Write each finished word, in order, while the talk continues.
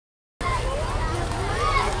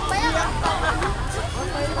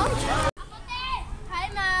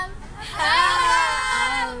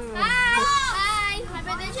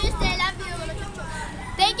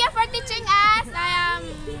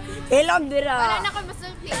lang dira. Wala na ko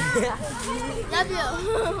masulti. Love you.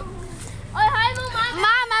 Oy, hi mo, ma'am.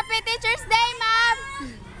 Ma'am, happy Teacher's Day, ma'am.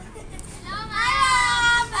 Hello,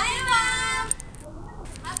 ma'am. Hi, ma'am.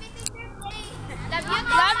 Happy Teacher's Day. Love you,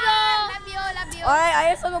 love you. Love you, love you. Oy,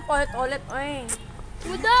 ayos mo ulit, oy.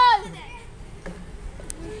 Udol.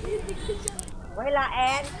 Wala,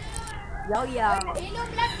 en. Yaw. Hello,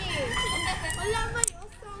 vlog eh. Wala man.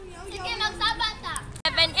 Sige, magsabat ta.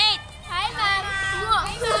 7-8. Hi, ma'am.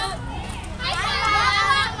 Hi, ma'am. Hi,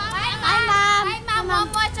 ma'am. Hi, ma'am. Hi, ma'am.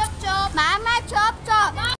 Mama, chop-chop. Mama,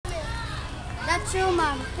 chop-chop. That's true,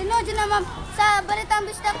 ma'am. Tinood yun na, ma'am. Sa balitang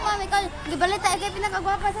bisdak, ma'am. Ikaw, gibalita, ikaw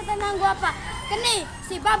pinakagwapa sa tanang gwapa. Kani,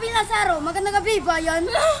 si Bobby Lazaro, magandang gabi ba yan?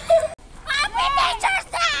 Happy Teacher's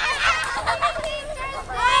Day! Happy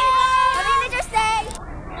Teacher's Day!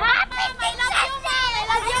 Happy Teacher's Day! I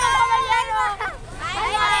love you, Caballero!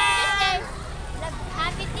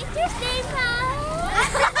 Happy Teacher's Day, ma'am!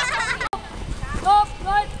 Stop,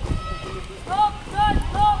 right. Stop, right.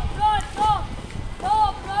 Stop, right. Stop.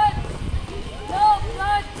 Stop, right. Stop,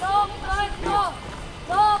 right. Stop, right. Stop.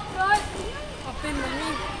 Stop, right. Kapin mo ni.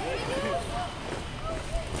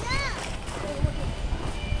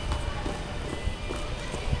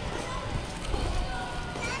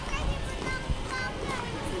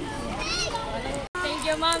 Thank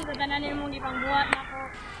you, ma'am, sa tananin mong ipangbuhat na ko.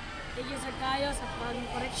 Thank you sa kayo sa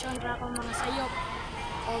pag-correction ra akong mga sayop.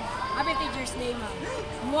 Happy Teacher's Day, ma'am.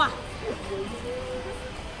 Mwah!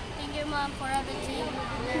 Thank you, ma'am, for everything that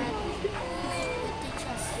you teach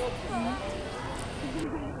us. Thank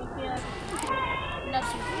you. Love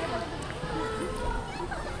you.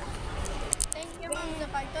 Thank you, ma'am, sa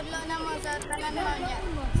pagtudlo na mo sa tanan mo niya.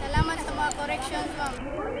 Salamat sa mga corrections, ma'am.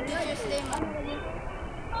 Happy Teacher's Day, ma'am.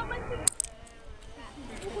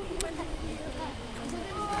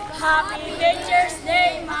 Happy Teacher's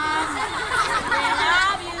Day, ma'am. I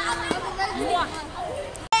love you. Mwah!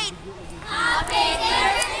 Happy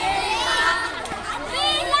Teacher's Day, ma'am.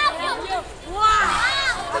 We love you. Mwah!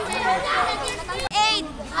 8.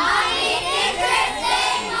 Happy Teacher's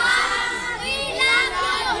Day, ma'am. We love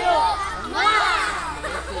you.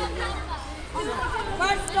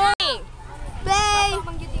 First day. Bay.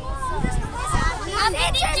 Happy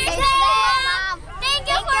Teacher's Day, ma'am. Thank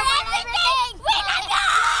you for everything. We love you.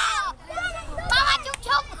 Mama,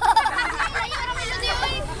 chup-chup.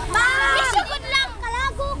 Ma'am. Isugod lang.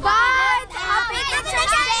 Kalago ka. Bye. Happy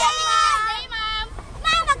Teacher's Day, ma'am.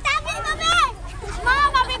 Ma'am, magtabi mo, be. Ma'am,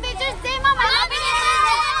 happy Teacher's Day, ma'am. I love you.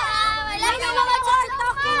 I love you, Mama.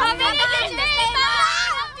 Happy Teacher's Day,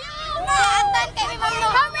 ma'am. Kiatan kami, ma'am.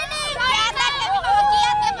 How many? Kiatan kami, ma'am.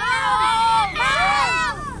 Kiatan, ma'am.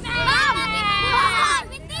 Ma'am. Ma'am.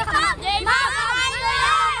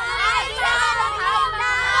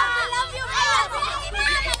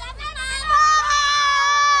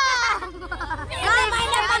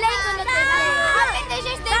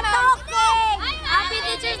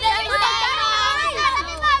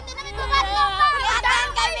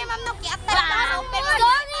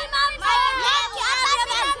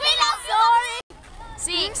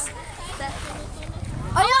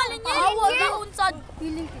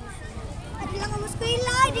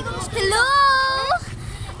 Hello!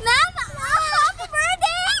 Mama! Happy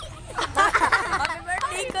birthday! Happy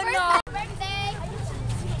birthday ko, no? Birthday!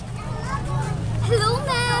 Hello,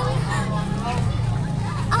 ma'am!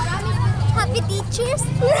 Happy Teachers!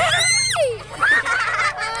 Happy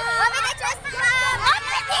Teachers, ma'am!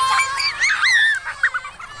 Happy Teachers!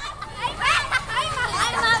 Hi, ma'am! I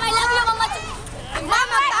love you, Mama!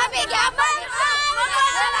 Mama, happy gabay! Mama,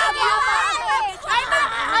 I love you, ma'am! Hi, ma'am!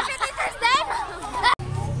 Happy Teacher's Day!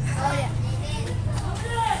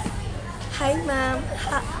 Hi, ma'am.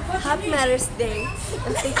 Happy Mother's Day.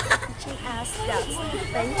 And thank you for teaching us that.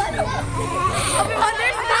 Thank you. Happy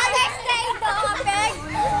Mother's Day, Dopeg!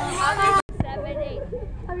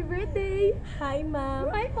 7-8. Happy birthday. Hi, ma'am.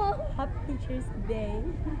 Hi po. Happy Teacher's Day.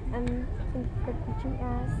 And thank you for teaching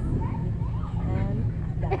us. And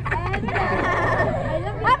that's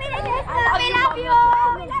Happy Teacher's Day! We love you!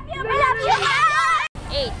 We love you! We love you!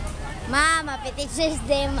 8. Ma'am, happy Teacher's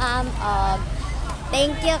Day, ma'am.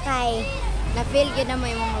 Thank you kay na-feel ko na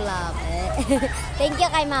mo yung love. Thank you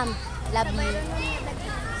kay ma'am. Love you.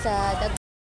 Sa